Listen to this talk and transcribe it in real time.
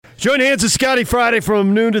Join Hans and Scotty Friday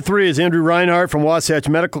from noon to 3 as Andrew Reinhardt from Wasatch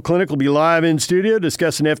Medical Clinic will be live in studio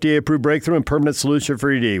discussing FDA-approved breakthrough and permanent solution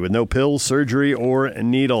for ED with no pills, surgery, or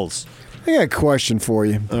needles. I got a question for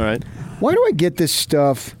you. All right. Why do I get this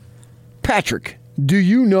stuff? Patrick, do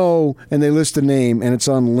you know, and they list a name, and it's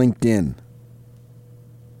on LinkedIn.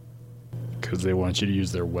 Because they want you to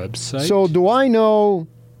use their website? So do I know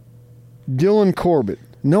Dylan Corbett?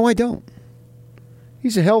 No, I don't.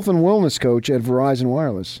 He's a health and wellness coach at Verizon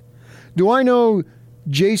Wireless. Do I know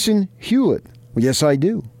Jason Hewlett? Well, yes, I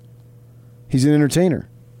do. He's an entertainer.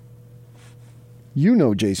 You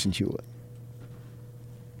know Jason Hewlett.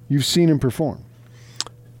 You've seen him perform.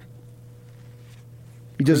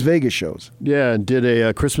 He does Vegas shows. Yeah, did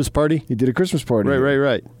a Christmas party. He did a Christmas party.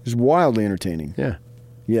 Right. It's wildly entertaining. Yeah.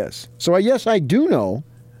 Yes. So, yes, I do know.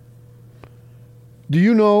 Do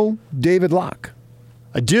you know David Locke?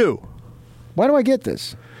 I do. Why do I get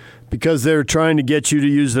this? Because they're trying to get you to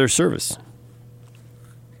use their service.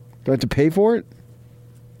 Do I have to pay for it?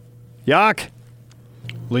 Yuck.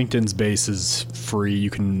 LinkedIn's base is free. You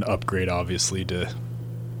can upgrade, obviously, to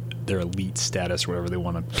their elite status, whatever they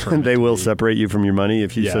want to turn it They to will be. separate you from your money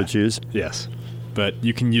if you so choose. Yes. But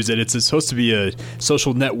you can use it. It's supposed to be a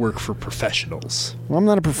social network for professionals. Well, I'm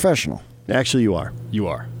not a professional. Actually, you are. You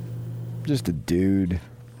are. Just a dude.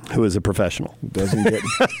 Who is a professional. Doesn't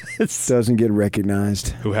get recognized.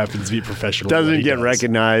 Who happens to be professional. Doesn't get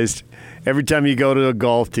recognized. Every time you go to a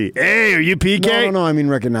golf tee. Hey, are you PK? No, I mean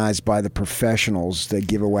recognized by the professionals that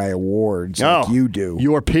give away awards like you do.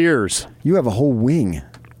 Your peers. You have a whole wing.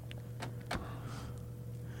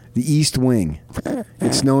 The East Wing.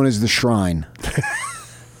 It's known as the Shrine.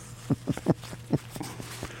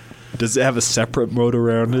 Does it have a separate moat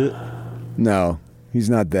around it? No, he's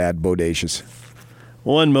not that bodacious.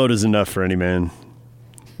 One moat is enough for any man.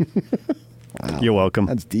 Wow, you're welcome.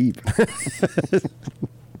 That's deep.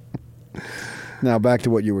 Now back to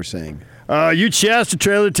what you were saying. Shasta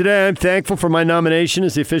trailer today. I'm thankful for my nomination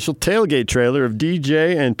as the official tailgate trailer of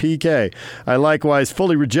DJ and PK. I likewise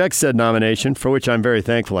fully reject said nomination, for which I'm very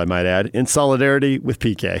thankful, I might add, in solidarity with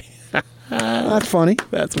PK. That's funny.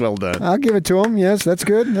 That's well done. I'll give it to him. Yes, that's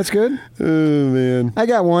good. That's good. Oh, man. I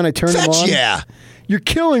got one. I turned him on. Yeah. You're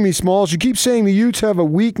killing me, Smalls. You keep saying the Utes have a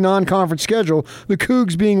weak non-conference schedule, the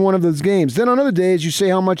Cougs being one of those games. Then on other days, you say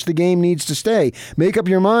how much the game needs to stay. Make up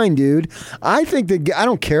your mind, dude. I think that I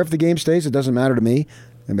don't care if the game stays. It doesn't matter to me.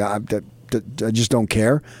 I just don't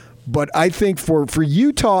care. But I think for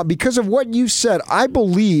Utah, because of what you said, I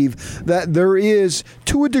believe that there is,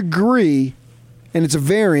 to a degree, and it's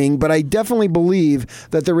varying, but I definitely believe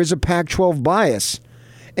that there is a Pac-12 bias.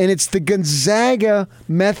 And it's the Gonzaga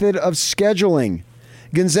method of scheduling.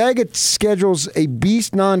 Gonzaga schedules a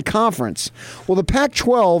beast non-conference. Well, the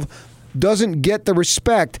Pac-12 doesn't get the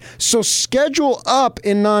respect, so schedule up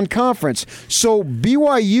in non-conference. So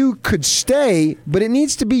BYU could stay, but it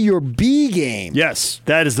needs to be your B game. Yes,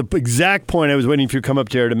 that is the exact point I was waiting for you to come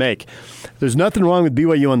up here to make. There's nothing wrong with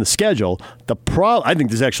BYU on the schedule. I think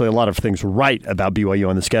there's actually a lot of things right about BYU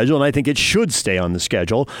on the schedule, and I think it should stay on the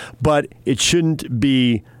schedule, but it shouldn't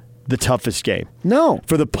be the toughest game. No.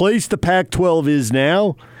 For the place the Pac-12 is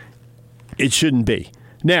now, it shouldn't be.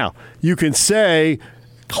 Now, you can say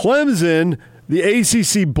Clemson, the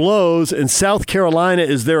ACC blows, and South Carolina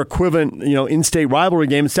is their equivalent, in-state rivalry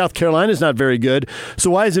game. And South Carolina is not very good.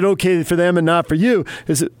 So why is it okay for them and not for you?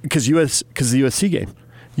 Is it because the USC game?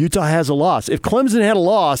 Utah has a loss. If Clemson had a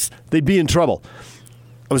loss, they'd be in trouble.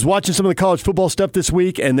 I was watching some of the college football stuff this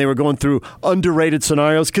week, and they were going through underrated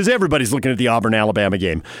scenarios because everybody's looking at the Auburn-Alabama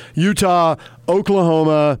game. Utah,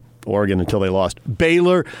 Oklahoma, Oregon until they lost,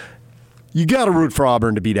 Baylor. You got to root for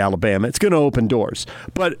Auburn to beat Alabama. It's going to open doors.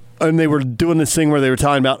 And they were doing this thing where they were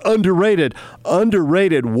talking about underrated.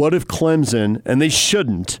 Underrated, what if Clemson, and they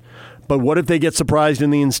shouldn't, but what if they get surprised in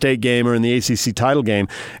the in-state game or in the ACC title game?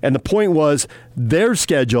 And the point was their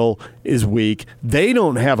schedule is weak. They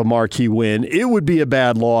don't have a marquee win. It would be a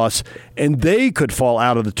bad loss, and they could fall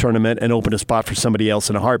out of the tournament and open a spot for somebody else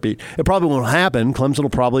in a heartbeat. It probably won't happen. Clemson will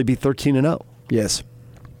probably be 13-0. Yes.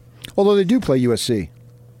 Although they do play USC.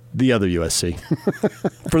 The other USC.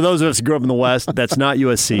 For those of us who grew up in the West, that's not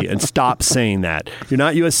USC, and stop saying that. You're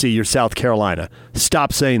not USC, you're South Carolina.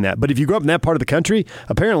 Stop saying that. But if you grew up in that part of the country,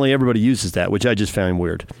 apparently everybody uses that, which I just found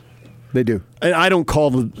weird. They do. And I don't call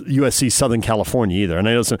the USC Southern California either. And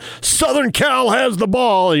I know Southern Cal has the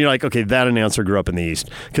ball. And you're like, okay, that announcer grew up in the East.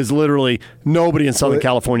 Because literally nobody in Southern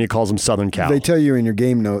California calls them Southern Cal. They tell you in their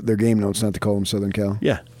game notes not to call them Southern Cal.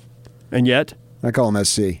 Yeah. And yet? I call them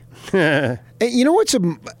SC. You know what's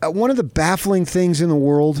one of the baffling things in the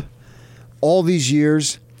world all these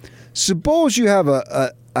years? Suppose you have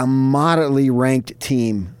a moderately ranked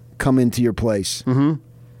team come into your place. Mm-hmm.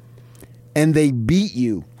 And they beat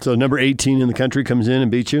you. So number 18 in the country comes in and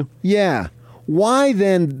beats you? Yeah. Why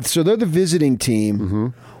then? So they're the visiting team. Mm-hmm.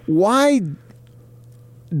 Why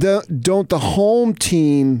don't the home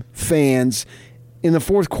team fans in the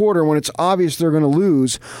fourth quarter, when it's obvious they're going to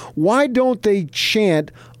lose, why don't they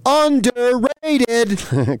chant underrated?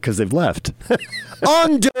 Because they've left.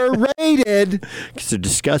 Underrated. Because they're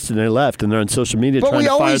disgusted and they left, and they're on social media But trying we to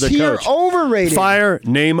fire always their hear coach. overrated. Fire,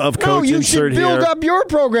 name of coach, No, you insert should build here. up your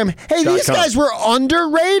program. Hey, these .com. guys were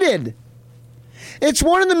underrated. It's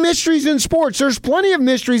one of the mysteries in sports. There's plenty of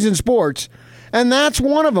mysteries in sports, and that's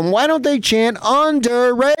one of them. Why don't they chant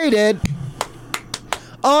underrated?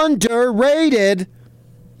 Underrated.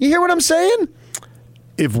 You hear what I'm saying?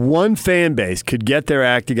 If one fan base could get their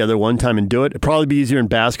act together one time and do it, it'd probably be easier in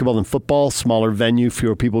basketball than football. Smaller venue,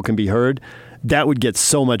 fewer people can be heard. That would get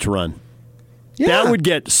so much run. Yeah. That would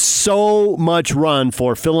get so much run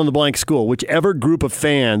for fill-in-the-blank school, whichever group of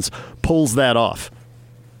fans pulls that off.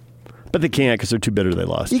 But they can't because they're too bitter they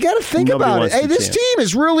lost. You got to think Nobody about it. wants Hey, to this chant. team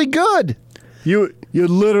is really good. You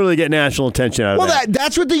literally get national attention out of Well, that.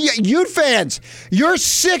 that's what the Ute fans. You're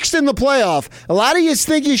sixth in the playoff. A lot of you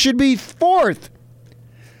think you should be fourth.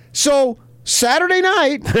 So Saturday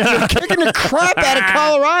night, you're kicking the crap out of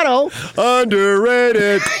Colorado.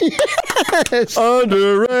 Underrated. Yes.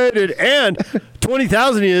 Underrated. And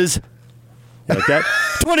 20,000 is, you like that?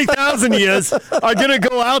 20,000 years are going to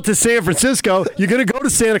go out to San Francisco. You're going to go to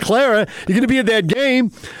Santa Clara. You're going to be at that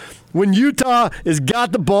game. When Utah has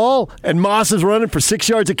got the ball and Moss is running for 6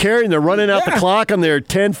 yards a carry and they're running out the clock on their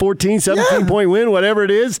 10, 14, 17-point win, whatever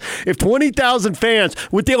it is, if 20,000 fans,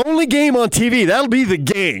 with the only game on TV, that'll be the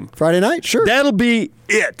game. Friday night, sure. That'll be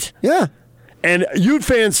it. Yeah. And Ute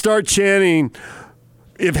fans start chanting,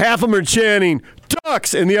 if half of them are chanting,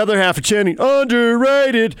 Ducks, and the other half are chanting,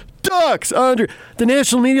 underrated, Ducks, the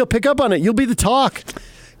national media will pick up on it. You'll be the talk.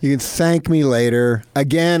 You can thank me later.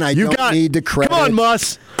 Again, I don't need the credit. Come on,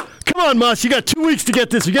 Muss. Come on, Muss. You got 2 weeks to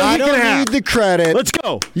get this. You got a week and a half. I don't need the credit. Let's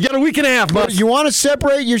go. You got a week and a half, Muss. You want to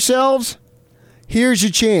separate yourselves? Here's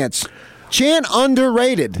your chance. Chant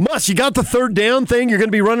underrated. Muss, you got the third down thing? You're going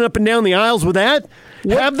to be running up and down the aisles with that?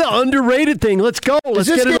 Have the underrated thing. Let's go. Let's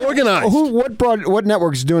get it organized. What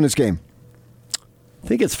network is doing this game? I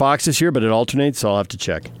think it's Fox this year, but it alternates, so I'll have to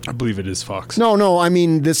check. I believe it is Fox. No, I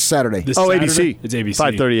mean this Saturday. This Oh, Saturday? ABC. It's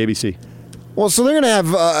ABC. 5:30 ABC. Well, so they're going to have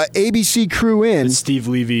ABC crew in. It's Steve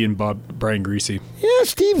Levy and Brian Greasy. Yeah,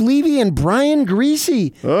 Steve Levy and Brian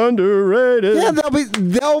Greasy. Underrated. Yeah,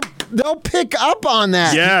 they'll pick up on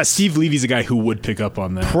that. Yes. Steve Levy's a guy who would pick up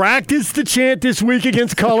on that. Practice the chant this week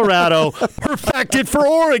against Colorado. Perfect it for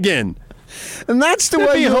Oregon. And that's the That'd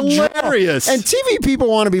way be you'll hilarious. draw. And TV people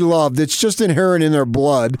want to be loved. It's just inherent in their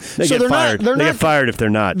blood. They get fired. They get fired if they're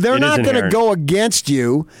not. They're It not is going to inherent. go against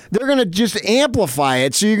you. They're going to just amplify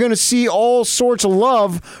it. So you're going to see all sorts of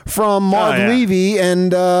love from Marv yeah. Levy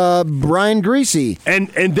and Brian Greasy. And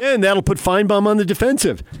then that'll put Feinbaum on the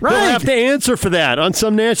defensive. Right. They'll have to answer for that on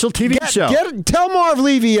some national TV show. Tell Marv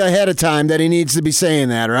Levy ahead of time that he needs to be saying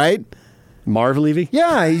that, right? Marv Levy?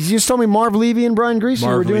 Yeah, he just told me Marv Levy and Brian Greasy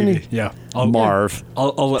were Marv doing Levy. Yeah. Marv.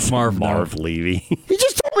 I'll let Marv know. Marv Levy. He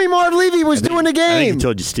just told me Marv Levy was doing the I think game. he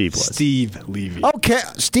told you Steve was. Steve Levy. Okay,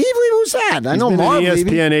 Steve Levy, who's that? I know He's been Marv an Levy.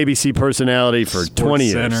 ESPN, ABC personality for Sports 20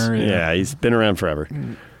 years. Center, yeah. He's been around forever.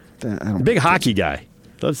 I don't Big hockey guy.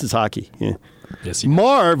 Loves his hockey. Yeah. Yes, he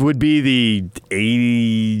Marv would be the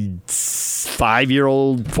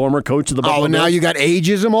 85-year-old former coach of the Buffalo Oh, now Bills. you got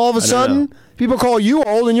ageism all of a sudden? People call you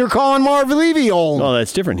old, and you're calling Marv Levy old. Oh,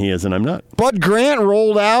 that's different. He is, and I'm not. Bud Grant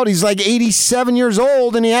rolled out. He's like 87 years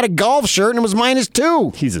old, and he had a golf shirt, and it was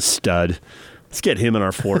 -2. He's a stud. Let's get him in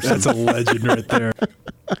our force. That's a legend right there.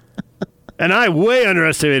 And I way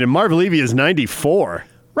underestimated. Marv Levy is 94.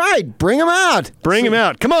 Right, bring him out. Bring him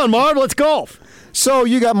out. Come on, Marv. Let's golf. So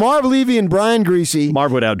you got Marv Levy and Brian Greasy.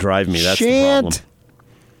 Marv would outdrive me. That's the Chant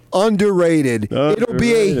problem. underrated. It'll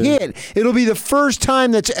be a hit. It'll be the first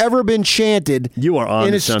time that's ever been chanted You are on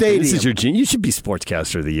in to a something. stadium. This is your gene. You should be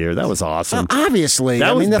Sportscaster of the Year. That was awesome. Obviously. That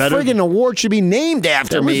I was mean, the better friggin' award should be named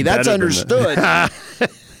after That was me. That's better than understood.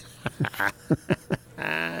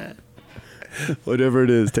 Whatever it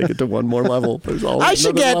is, take it to one more level. There's always I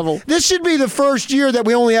should another get level. this should be the first year that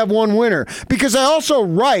we only have one winner because I also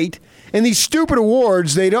write in these stupid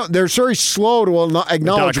awards. They're very slow to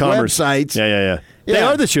acknowledge .comers. websites. Yeah. They Yeah.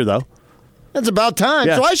 are this year, though. That's about time.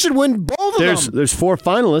 Yeah. So I should win both of them. There's 4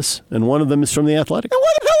 finalists, and one of them is from the Athletic. And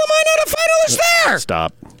why the hell am I not a finalist there?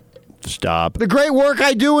 Stop. The great work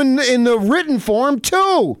I do in the written form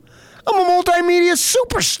too. I'm a multimedia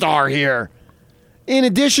superstar here. in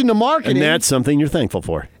addition to marketing. And that's something you're thankful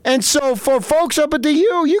for. And so for folks up at the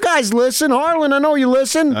U, you guys listen. Harlan, I know you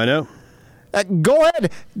listen. I know. Go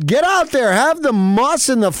ahead. Get out there. Have the muss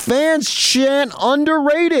and the fans chant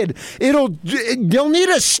underrated. They'll need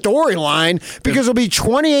a storyline because it'll be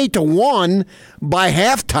 28-1 by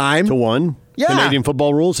halftime. To 1? Yeah. Canadian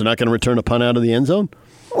football rules. They're not going to return a punt out of the end zone?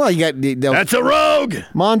 Well, you got That's a rogue.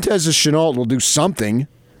 Montez Chenault will do something,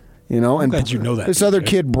 And glad you know that, This DJ. other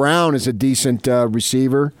kid, Brown, is a decent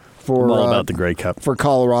receiver for I'm all about the Grey Cup. for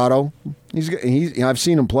Colorado. I've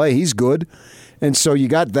seen him play. He's good. And so you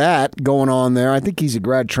got that going on there. I think he's a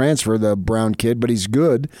grad transfer, the Brown kid, but he's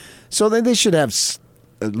good. So then they should have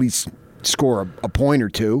at least score a point or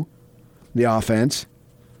two, the offense.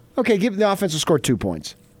 Okay, give the offense will score 2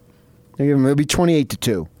 points. It'll be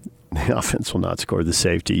 28-2. The offense will not score the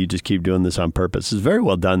safety. You just keep doing this on purpose. It's very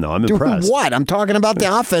well done, though. I'm Doing impressed. what? I'm talking about the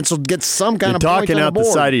offense will get some kind You're of points talking on out the the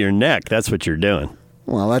board. side of your neck. That's what you're doing.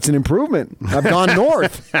 Well, that's an improvement. I've gone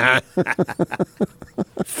north.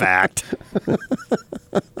 Fact.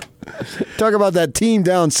 Talk about that team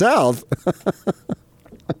down south.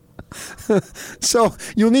 So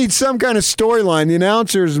you'll need some kind of storyline. The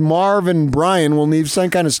announcers, Marv and Brian, will need some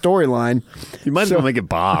kind of storyline. You might as well make it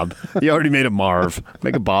Bob. You already made it Marv.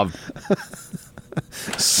 Make it Bob.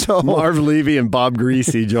 So Marv Levy and Bob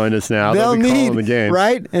Greasy join us now. they'll be calling need the game.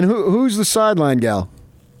 right. And who's the sideline gal?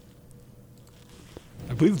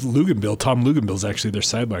 I believe Luganbill, Tom Luganbill's actually their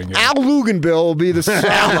sideline guy. Al Luganbill will be the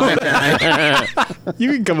sideline guy.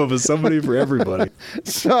 You can come up with somebody for everybody.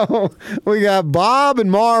 So we got Bob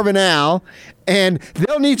and Marv and Al, and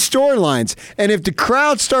they'll need storylines. And if the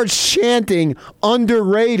crowd starts chanting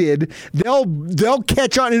underrated, they'll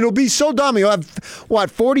catch on. It'll be so dumb. You'll have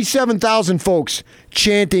 47,000 folks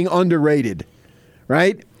chanting underrated,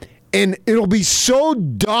 right? And it'll be so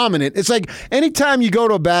dominant. It's like anytime you go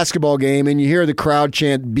to a basketball game and you hear the crowd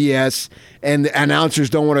chant BS and the announcers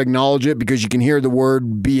don't want to acknowledge it because you can hear the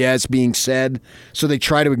word BS being said, so they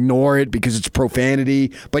try to ignore it because it's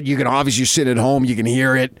profanity, but you can obviously sit at home, you can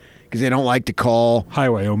hear it because they don't like to call. Hi,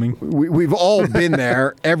 Wyoming. We've all been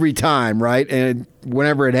there every time, right? And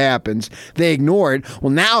whenever it happens, they ignore it. Well,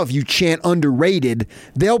 now if you chant underrated,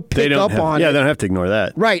 they'll pick up on it. Yeah, they don't have to ignore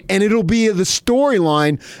that. Right, and it'll be the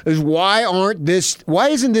storyline is why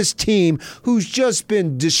isn't this team who's just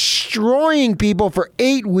been destroying people for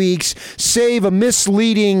 8 weeks, save a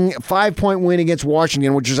misleading 5-point win against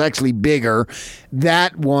Washington, which is actually bigger.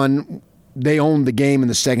 That one, they owned the game in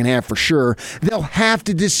the second half for sure. They'll have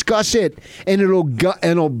to discuss it, and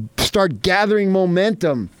it'll start gathering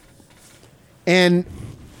momentum. And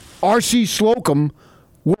R.C. Slocum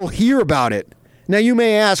will hear about it. Now, you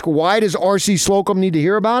may ask, why does R.C. Slocum need to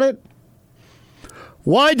hear about it?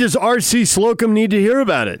 Why does R.C. Slocum need to hear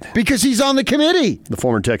about it? Because he's on the committee. The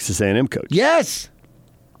former Texas A&M coach. Yes.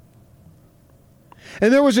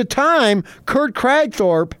 And there was a time, Kurt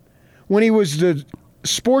Kragthorpe, when he was the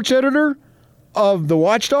sports editor of the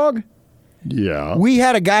Watchdog, Yeah. we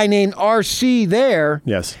had a guy named R.C. there.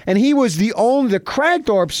 Yes. And he was the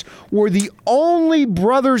Kragthorpes were the only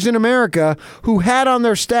brothers in America who had on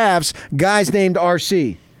their staffs guys named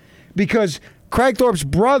R.C. Because Kragthorpe's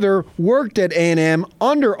brother worked at A&M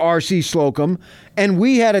under R.C. Slocum, and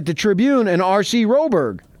we had at the Tribune an R.C.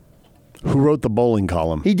 Roberg. Who wrote the bowling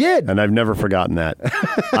column? He did. And I've never forgotten that.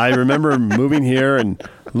 I remember moving here and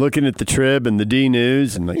looking at the Trib and the D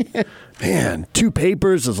News and like, man, 2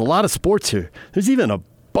 papers. There's a lot of sports here. There's even a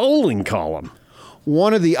bowling column.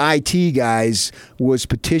 One of the IT guys was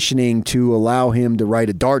petitioning to allow him to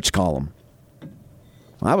write a darts column.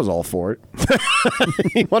 I was all for it.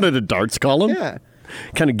 He wanted a darts column? Yeah.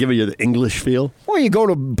 Kind of give you the English feel. Well, you go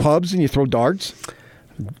to pubs and you throw darts.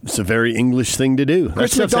 It's a very English thing to do.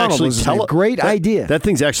 Chris stuff's McDonald actually was a great idea. That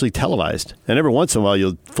thing's actually televised. And every once in a while,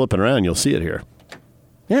 you'll flip it around, you'll see it here.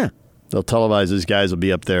 Yeah. They'll televise. These guys will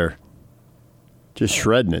be up there just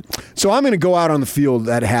shredding it. So I'm going to go out on the field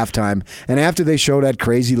at halftime, and after they show that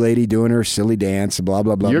crazy lady doing her silly dance, blah,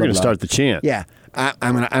 blah, blah, You're blah, going to blah. start the chant. Yeah.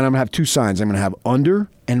 I'm going to have 2 signs. I'm going to have under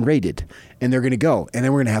and rated, and they're going to go. And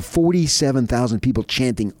then we're going to have 47,000 people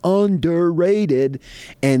chanting underrated,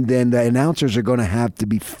 and then the announcers are going to have to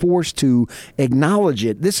be forced to acknowledge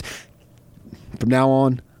it. This, from now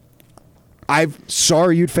on,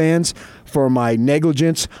 sorry, Ute fans, for my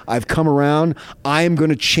negligence. I've come around. I am going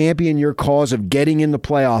to champion your cause of getting in the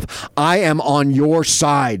playoff. I am on your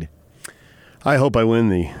side. I hope I win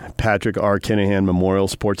the Patrick R. Kinahan Memorial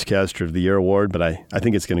Sportscaster of the Year award, but I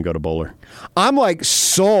think it's going to go to Bowler. I'm like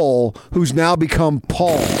Saul, who's now become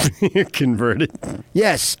Paul. You're converted.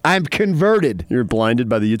 Yes, I'm converted. You're blinded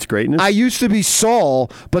by the Utes' greatness? I used to be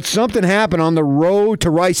Saul, but something happened on the road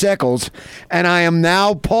to Rice Eccles, and I am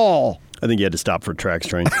now Paul. I think you had to stop for a tracks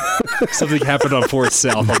train. Something happened on 4th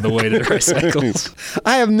South on the way to the recycles.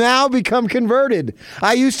 I have now become converted.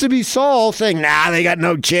 I used to be Saul saying, they got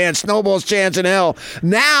no chance, Snowball's chance in hell.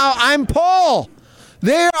 Now I'm Paul.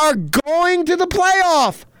 They are going to the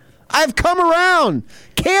playoff. I've come around.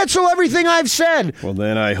 Cancel everything I've said. Well,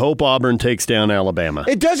 then I hope Auburn takes down Alabama.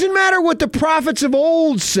 It doesn't matter what the prophets of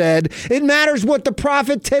old said. It matters what the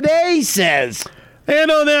prophet today says.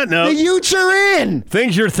 And on that note, the Utes are in.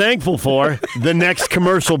 Things you're thankful for, the next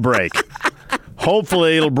commercial break.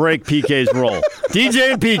 Hopefully it'll break PK's role.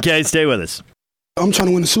 DJ and PK, stay with us. I'm trying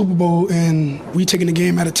to win the Super Bowl, and we taking the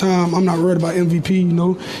game at a time. I'm not worried about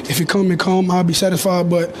MVP, If it come, I'll be satisfied,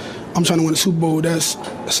 but I'm trying to win the Super Bowl. That's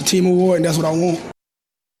a team award, and that's what I want.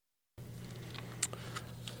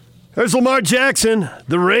 There's Lamar Jackson,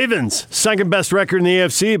 the Ravens, second best record in the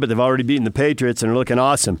AFC, but they've already beaten the Patriots and are looking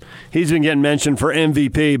awesome. He's been getting mentioned for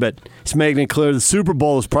MVP, but he's making it clear the Super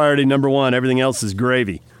Bowl is priority number one. Everything else is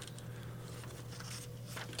gravy.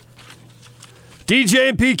 DJ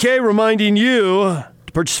and PK reminding you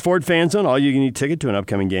to purchase Ford Fan Zone, all-you-can-eat ticket to an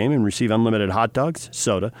upcoming game, and receive unlimited hot dogs,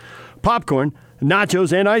 soda, popcorn,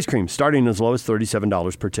 nachos, and ice cream, starting as low as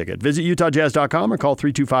 $37 per ticket. Visit UtahJazz.com or call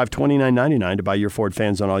 325-2999 to buy your Ford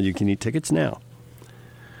Fan Zone all-you-can-eat tickets now.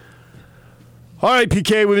 All right,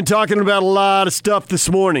 PK, we've been talking about a lot of stuff this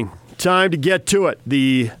morning. Time to get to it.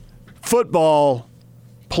 The football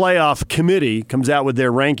playoff committee comes out with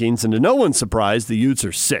their rankings, and to no one's surprise, the Utes are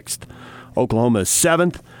 6th. Oklahoma is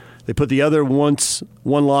 7th. They put the other once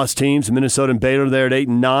one-loss teams, Minnesota and Baylor, there at 8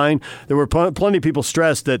 and 9. There were plenty of people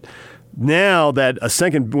stressed that now that a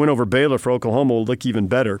second win over Baylor for Oklahoma will look even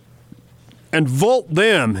better and vault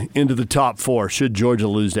them into the top 4 should Georgia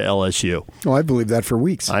lose to LSU. Oh, I believe that for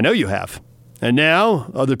weeks. I know you have. And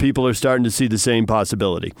now other people are starting to see the same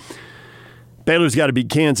possibility. Baylor's got to beat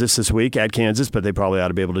Kansas this week at Kansas, but they probably ought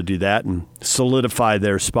to be able to do that and solidify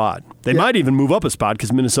their spot. They might even move up a spot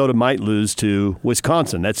because Minnesota might lose to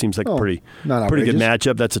Wisconsin. That seems like a pretty good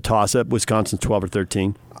matchup. That's a toss-up. Wisconsin's 12 or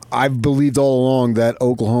 13. I've believed all along that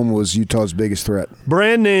Oklahoma was Utah's biggest threat.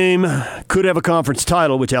 Brand name could have a conference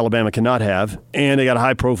title, which Alabama cannot have, and they got a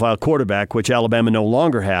high-profile quarterback, which Alabama no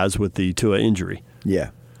longer has with the Tua injury.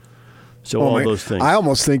 Yeah. So all those things. I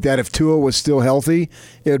almost think that if Tua was still healthy,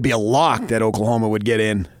 it would be a lock that Oklahoma would get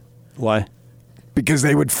in. Why? Because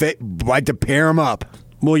they would like to pair them up.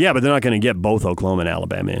 Well, yeah, but they're not going to get both Oklahoma and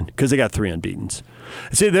Alabama in because they got 3 unbeatens.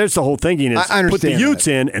 See, there's the whole thinking is put the Utes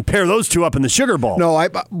in and pair those two up in the Sugar Bowl. No,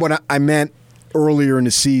 what I meant earlier in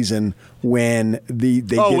the season when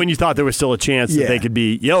when you thought there was still a chance that they could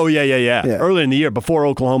be. Yeah. Earlier in the year before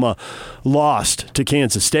Oklahoma lost to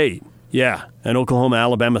Kansas State. Yeah, an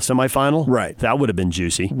Oklahoma-Alabama semifinal? Right. That would have been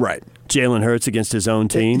juicy. Right. Jalen Hurts against his own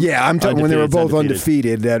team. Yeah, I'm talking when they were both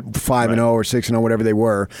undefeated at 5-0 or 6-0, whatever they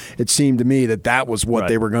were. It seemed to me that was what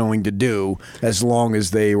they were going to do as long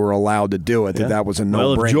as they were allowed to do it, that was a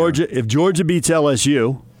no-brainer. Well, if Georgia beats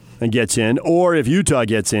LSU and gets in, or if Utah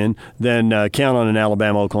gets in, then count on an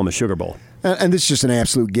Alabama-Oklahoma Sugar Bowl. And this is just an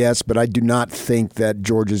absolute guess, but I do not think that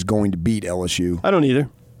Georgia's going to beat LSU. I don't either.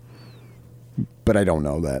 But I don't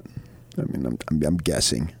know that. I mean, I'm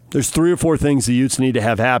guessing. There's 3 or 4 things the Utes need to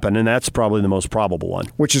have happen, and that's probably the most probable one.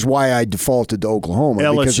 Which is why I defaulted to Oklahoma,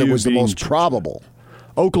 because it was the most probable.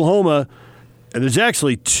 Oklahoma, there's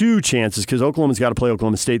actually 2 chances, because Oklahoma's got to play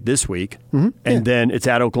Oklahoma State this week, and then it's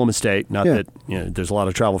at Oklahoma State. Not that there's a lot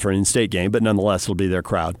of travel for an in-state game, but nonetheless, it'll be their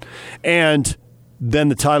crowd. And then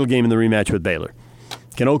the title game in the rematch with Baylor.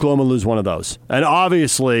 Can Oklahoma lose one of those? And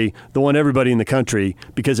obviously, the one everybody in the country,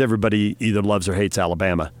 because everybody either loves or hates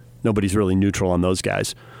Alabama, nobody's really neutral on those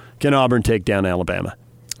guys. Can Auburn take down Alabama?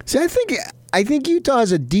 See, I think Utah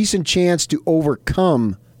has a decent chance to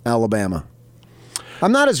overcome Alabama.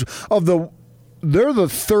 I'm not they're the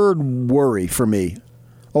third worry for me.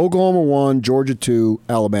 Oklahoma 1, Georgia 2,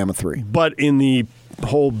 Alabama 3. But in the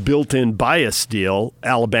whole built-in bias deal,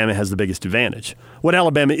 Alabama has the biggest advantage. What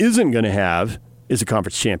Alabama isn't going to have is a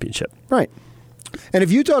conference championship. Right. And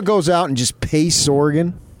if Utah goes out and just paces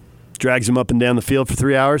Oregon, drags them up and down the field for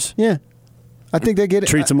 3 hours. Yeah. I think they get it.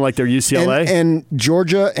 Treats them like they're UCLA. And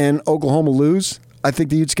Georgia and Oklahoma lose, I think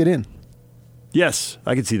the Utes get in. Yes,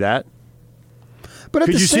 I could see that. But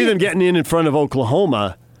could you see them getting in front of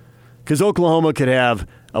Oklahoma? Because Oklahoma could have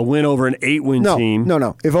a win over an 8-win team.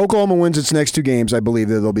 No. If Oklahoma wins its next 2 games, I believe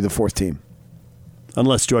that they'll be the 4th team.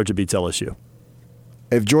 Unless Georgia beats LSU.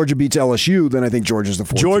 If Georgia beats LSU, then I think Georgia's the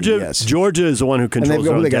 4th Georgia, team, yes. Georgia is the one who And controls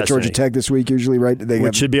their own they got destiny, Georgia Tech this week usually, right?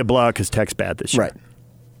 which should be a blowout because Tech's bad this year.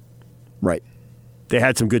 Right. They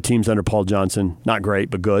had some good teams under Paul Johnson. Not great,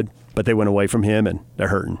 but good. But they went away from him, and they're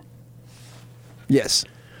hurting. Yes.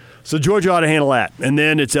 So Georgia ought to handle that. And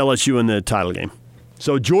then it's LSU in the title game.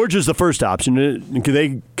 So Georgia's the first option.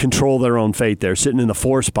 They control their own fate there, sitting in the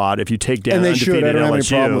 4 spot. If you take down And they undefeated should. I don't have any LSU,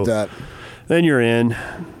 problem with that. then you're in.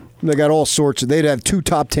 They got all sorts. They'd have 2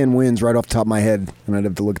 top 10 wins right off the top of my head, and I'd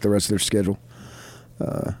have to look at the rest of their schedule.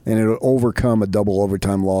 And it'll overcome a double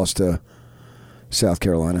overtime loss to South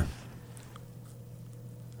Carolina.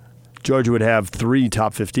 Georgia would have 3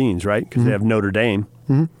 top 15s, right? Because they have Notre Dame,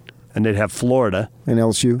 and they'd have Florida, And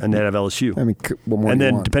LSU. and they'd have LSU. I mean, what more and do you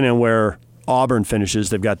then want? depending on where Auburn finishes,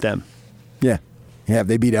 they've got them. Yeah. If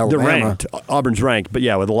they beat They're Alabama. ranked. Auburn's ranked, but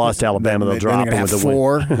yeah, with a loss to Alabama, they'll drop They're them going with to a have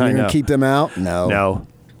 4. win. You're I going know. to keep them out? No.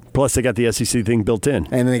 Plus, they got the SEC thing built in.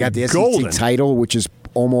 And then they got the SEC Golden. title, which is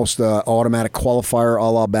almost an automatic qualifier a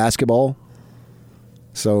la basketball.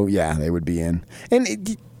 So, yeah, they would be in.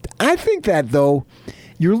 And I think that, though,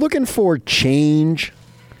 you're looking for change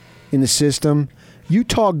in the system.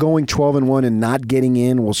 Utah going 12-1 and not getting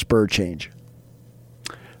in will spur change.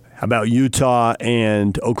 How about Utah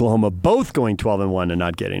and Oklahoma both going 12-1 and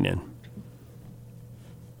not getting in?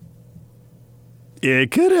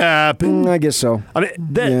 It could happen. I guess so. I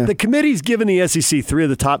mean, the committee's given the SEC 3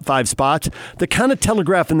 of the top 5 spots. They're kind of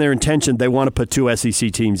telegraphing their intention. They want to put 2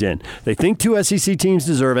 SEC teams in. They think 2 SEC teams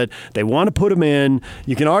deserve it. They want to put them in.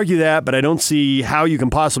 You can argue that, but I don't see how you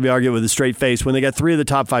can possibly argue it with a straight face when they got 3 of the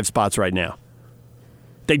top 5 spots right now.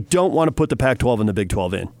 They don't want to put the Pac-12 and the Big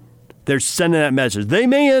 12 in. They're sending that message. They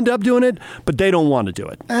may end up doing it, but they don't want to do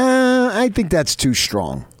it. I think that's too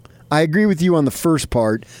strong. I agree with you on the first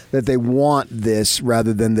part that they want this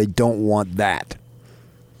rather than they don't want that.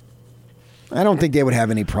 I don't think they would have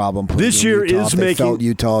any problem putting This in year Utah is if they making- felt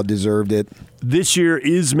Utah deserved it. This year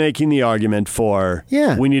is making the argument for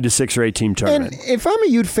we need a 6 or 8 team tournament. And if I'm a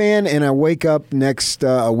Ute fan and I wake up next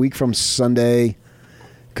a week from Sunday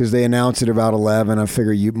because they announced it about 11, I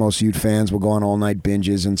figure most Ute fans will go on all-night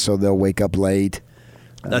binges, and so they'll wake up late.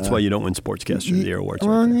 That's why you don't win Sportscaster of the Year awards.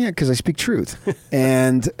 Well, right there. yeah, because I speak truth.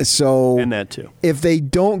 And so And that too. if they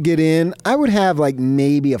don't get in, I would have like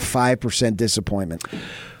maybe a 5% disappointment.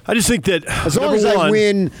 I just think that As long as I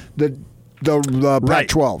win the Right.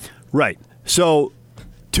 Pac-12. Right. So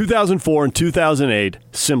 2004 and 2008,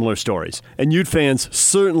 similar stories. And Ute fans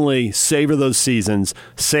certainly savor those seasons,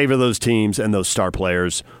 savor those teams, and those star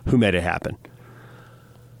players who made it happen.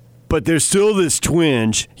 But there's still this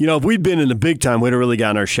twinge. You know, if we'd been in the big time, we'd have really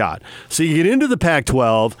gotten our shot. So you get into the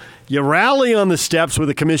Pac-12, you rally on the steps with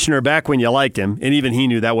the commissioner back when you liked him, and even he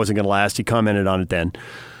knew that wasn't going to last. He commented on it then.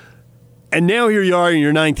 And now here you are in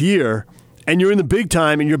your 9th year, and you're in the big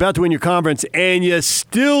time, and you're about to win your conference, and you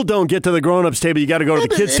still don't get to the grown-ups table. You got to go to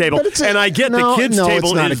the kids' table. And I get the kids' table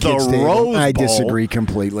it's not is a kids' the table. Rose Bowl. I disagree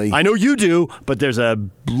completely. I know you do, but there's a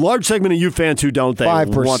large segment of you fans who don't. They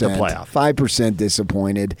 5%, want the playoff. 5%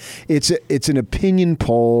 disappointed. It's an opinion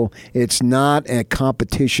poll. It's not a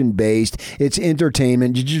competition based. It's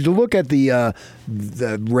entertainment. Did you look at the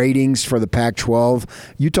ratings for the Pac-12?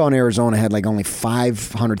 Utah and Arizona had like only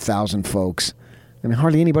 500,000 folks. I mean,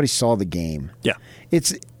 hardly anybody saw the game. Yeah.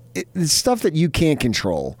 It's stuff that you can't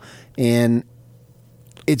control, and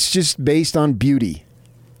it's just based on beauty,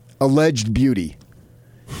 alleged beauty.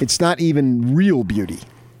 It's not even real beauty.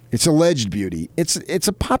 It's alleged beauty. It's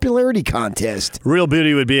a popularity contest. Real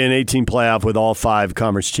beauty would be an 18 playoff with all 5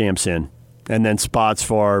 conference champs in, and then spots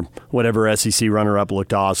for whatever SEC runner-up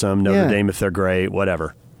looked awesome, Notre Dame if they're great,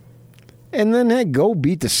 whatever. And then go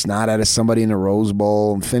beat the snot out of somebody in the Rose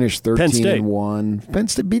Bowl and finish 13-1. Penn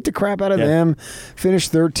State beat the crap out of them, finish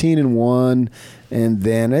 13-1, and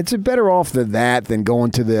then it's better off than that than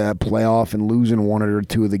going to the playoff and losing 1 or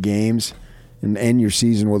 2 of the games and end your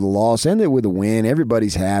season with a loss. End it with a win.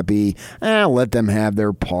 Everybody's happy. Let them have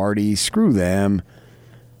their party. Screw them.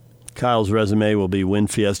 Kyle's resume will be win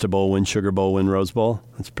Fiesta Bowl, win Sugar Bowl, win Rose Bowl.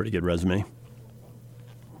 That's a pretty good resume.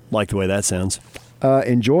 Like the way that sounds.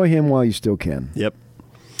 Enjoy him while you still can. Yep.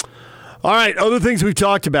 All right, other things we've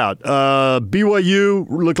talked about. BYU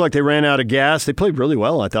looked like they ran out of gas. They played really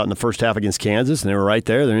well, I thought, in the first half against Kansas, and they were right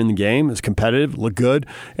there. They're in the game. It was competitive, looked good,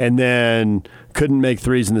 and then couldn't make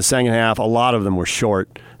threes in the second half. A lot of them were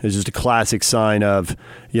short. It's just a classic sign of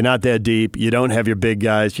you're not that deep, you don't have your big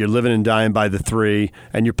guys, you're living and dying by the 3,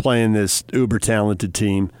 and you're playing this uber-talented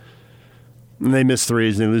team. And they miss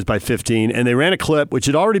threes, and they lose by 15. And they ran a clip, which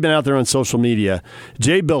had already been out there on social media.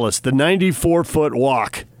 Jay Billis, the 94-foot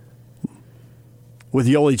walk with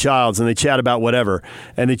Yoli Childs, and they chat about whatever.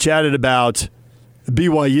 And they chatted about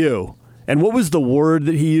BYU. And what was the word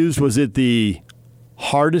that he used? Was it the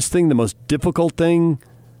hardest thing, the most difficult thing?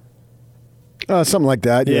 Something like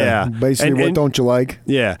that. Yeah. Basically, what don't you like?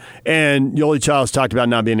 Yeah. And Yoli Childs talked about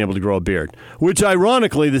not being able to grow a beard, which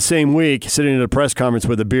ironically, the same week, sitting at a press conference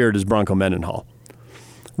with a beard is Bronco Mendenhall,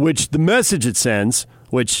 which the message it sends,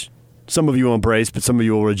 which some of you will embrace, but some of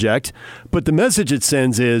you will reject, but the message it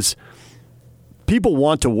sends is people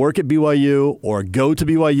want to work at BYU or go to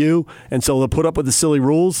BYU, and so they'll put up with the silly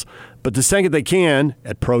rules, but the second they can,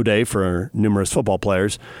 at pro day for numerous football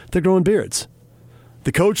players, they're growing beards.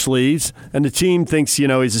 The coach leaves, and the team thinks,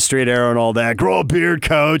 he's a straight arrow and all that. Grow a beard,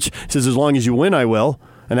 coach. He says, as long as you win, I will.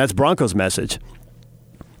 And that's Broncos' message.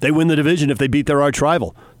 They win the division if they beat their arch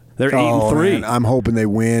rival. They're 8-3. Man, I'm hoping they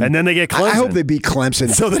win. And then they get Clemson. I hope they beat Clemson.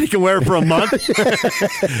 So that he can wear it for a month.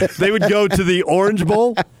 They would go to the Orange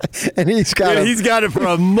Bowl. And he's got it for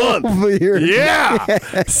a month. Yeah.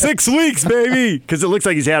 6 weeks, baby. Because it looks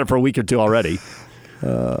like he's had it for a week or two already.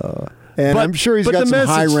 And I'm sure he's got some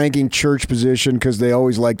high-ranking church position because they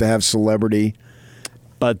always like to have celebrity.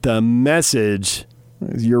 But the message...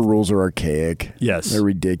 Your rules are archaic. Yes. They're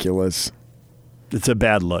ridiculous. It's a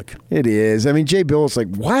bad look. It is. I mean, Jay Bill's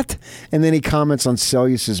like, what? And then he comments on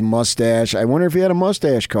Selja's mustache. I wonder if he had a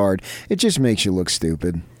mustache card. It just makes you look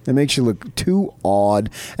stupid. It makes you look too odd.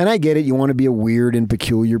 And I get it. You want to be a weird and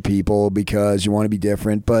peculiar people because you want to be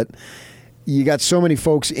different. But you got so many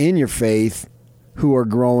folks in your faith who are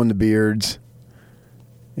growing the beards,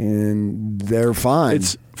 and they're fine.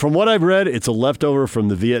 From what I've read, it's a leftover from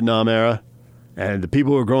the Vietnam era. And the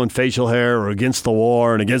people who were growing facial hair were against the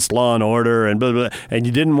war and against law and order, and blah, blah, blah, and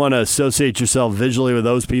you didn't want to associate yourself visually with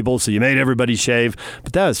those people, so you made everybody shave.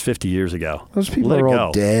 But that was 50 years ago. Those people are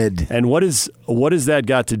all dead. And what has that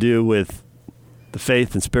got to do with the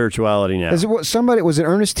faith and spirituality now? Was it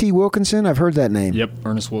Ernest T. Wilkinson? I've heard that name. Yep,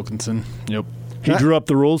 Ernest Wilkinson. Yep. He drew up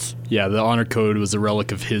the rules? Yeah, the honor code was a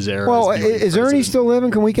relic of his era. Well, is Ernie still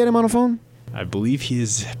living? Can we get him on the phone? I believe he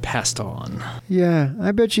is passed on. Yeah,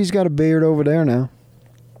 I bet she's got a beard over there now.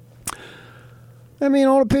 I mean,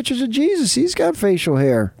 all the pictures of Jesus, he's got facial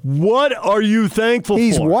hair. What are you thankful for?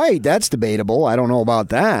 He's white. That's debatable. I don't know about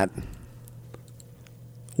that.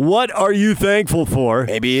 What are you thankful for?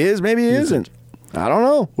 Maybe he is, maybe he isn't. I don't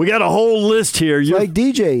know. We got a whole list here. It's like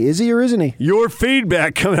DJ. Is he or isn't he? Your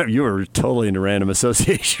feedback coming up. You are totally into random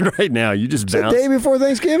association right now. You just bounced. It's the day before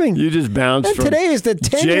Thanksgiving. You just bounced. And today is the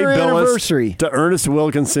 10-year anniversary. To Ernest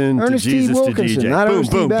Wilkinson, Ernest to Jesus, T. Wilkinson, to DJ. not Boom,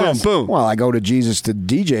 Ernest boom, T. boom, Bass. boom. Well, I go to Jesus to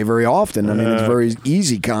DJ very often. I mean, it's very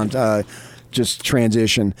easy just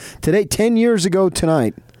transition. Today, 10 years ago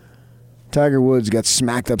tonight, Tiger Woods got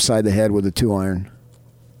smacked upside the head with a 2-iron.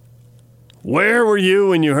 Where were you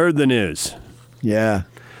when you heard the news? Yeah.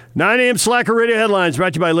 9 a.m. Slacker Radio Headlines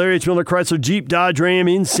brought to you by Larry H. Miller Chrysler Jeep Dodge Ram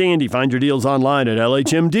in Sandy. Find your deals online at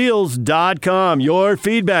LHMdeals.com. Your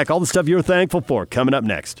feedback, all the stuff you're thankful for, coming up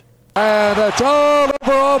next. And it's all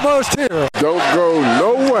over almost here. Don't go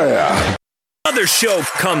nowhere. Another show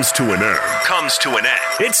comes to an end.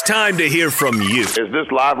 It's time to hear from you. Is this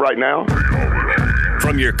live right now?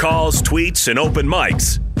 From your calls, tweets, and open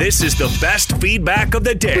mics, this is the best feedback of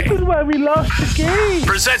the day. This is why we lost the game.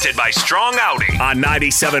 Presented by Strong Audi on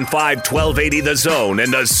 97.5 1280 The Zone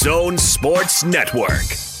and The Zone Sports Network.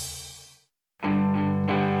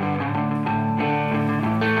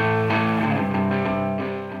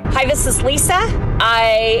 Hi, this is Lisa.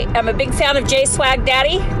 I am a big fan of J Swag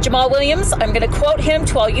Daddy, Jamal Williams. I'm going to quote him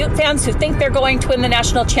to all Ute fans who think they're going to win the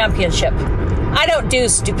national championship. I don't do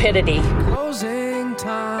stupidity. Closing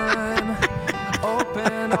time.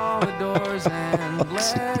 Open all the doors and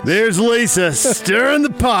let There's Lisa stirring the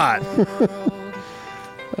pot.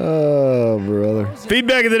 Oh, brother.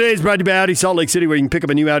 Feedback of the day is brought to you by Audi Salt Lake City, where you can pick up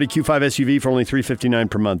a new Audi Q5 SUV for only $359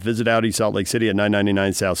 per month. Visit Audi Salt Lake City at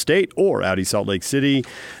 999 South State or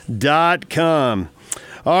AudiSaltLakeCity.com.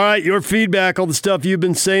 All right, your feedback, all the stuff you've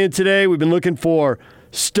been saying today. We've been looking for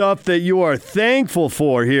stuff that you are thankful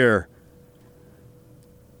for here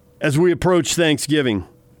as we approach Thanksgiving.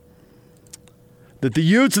 That the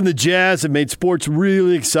Utes and the Jazz have made sports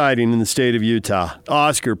really exciting in the state of Utah.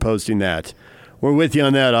 Oscar posting that. We're with you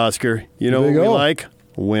on that, Oscar. You know what we like?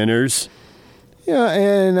 Winners. Yeah,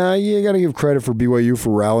 and you got to give credit for BYU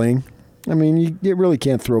for rallying. I mean, you really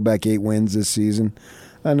can't throw back 8 wins this season.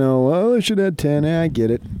 I know, they should have had 10. I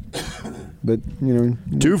get it. But,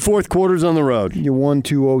 2 fourth quarters on the road. You won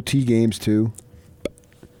 2 OT games, too.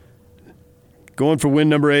 Going for win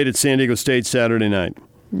number 8 at San Diego State Saturday night.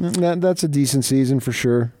 That's a decent season for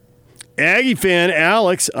sure. Aggie fan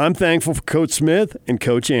Alex, I'm thankful for Coach Smith and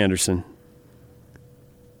Coach Anderson.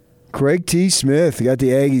 Craig T. Smith got the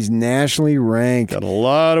Aggies nationally ranked. Got a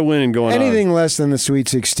lot of winning going on. Anything less than the Sweet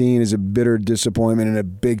 16 is a bitter disappointment and a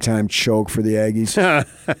big-time choke for the Aggies.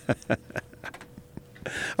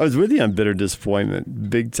 I was with you on bitter disappointment.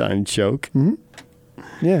 Big-time choke. Mm-hmm.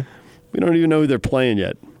 Yeah. We don't even know who they're playing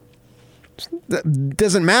yet. That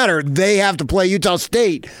doesn't matter. They have to play Utah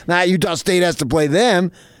State. Not Utah State has to play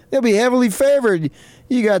them. They'll be heavily favored.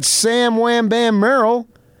 You got Sam Wham Bam Merrill.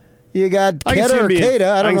 You got Keda or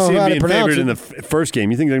Keda. I don't know how to pronounce favored it. in the first game.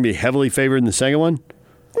 You think they're going to be heavily favored in the second one?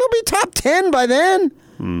 They'll be top 10 by then.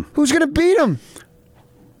 Who's going to beat them?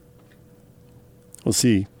 We'll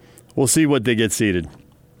see. We'll see what they get seeded.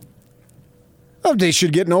 Oh, they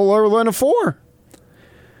should get no lower than a 4.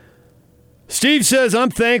 Steve says, I'm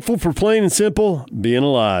thankful for plain and simple being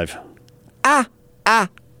alive.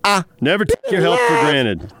 Never take your health for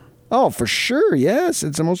granted. Oh, for sure. Yes,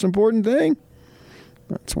 it's the most important thing.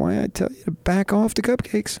 That's why I tell you to back off the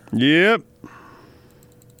cupcakes. Yep.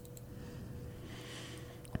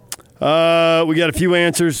 We got a few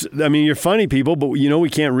answers. I mean, you're funny people, but you know we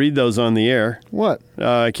can't read those on the air. What?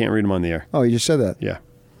 I can't read them on the air. Oh, you just said that. Yeah.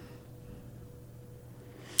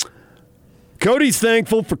 Cody's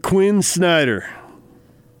thankful for Quinn Snyder.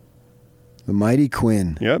 The mighty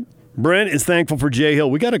Quinn. Yep. Brent is thankful for Jay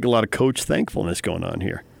Hill. We got a lot of coach thankfulness going on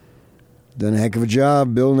here. Done a heck of a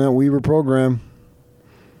job building that Weaver program.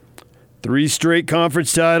 3 straight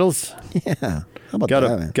conference titles. Yeah. How about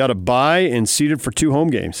that, man? Got a bye and seeded for 2 home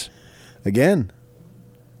games. Again.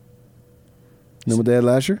 Know what they had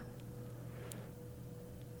last year?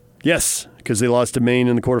 Yes, because they lost to Maine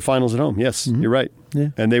in the quarterfinals at home. Yes, You're right. Yeah.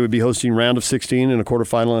 And they would be hosting round of 16 in a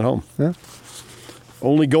quarterfinal at home. Yeah.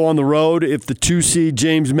 Only go on the road if the 2 seed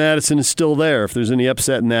James Madison is still there. If there's any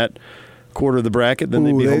upset in that quarter of the bracket, then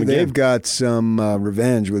they'd be home again. They've got some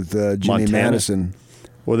revenge with Jimmy Madison.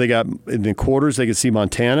 Well, they got in the quarters, they could see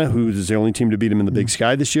Montana, who is the only team to beat them in the Big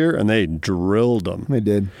Sky this year, and they drilled them. They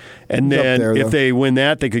did. And then if they win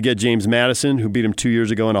that, they could get James Madison, who beat them 2 years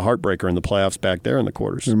ago in a heartbreaker in the playoffs back there in the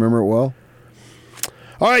quarters. Remember it well?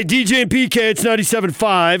 All right, DJ and PK, it's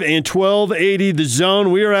 97.5 and 1280 The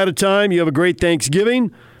Zone. We are out of time. You have a great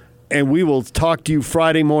Thanksgiving, and we will talk to you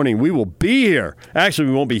Friday morning. We will be here. Actually,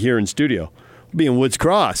 we won't be here in studio. We'll be in Woods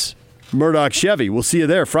Cross, Murdoch Chevy. We'll see you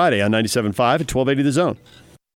there Friday on 97.5 at 1280 The Zone.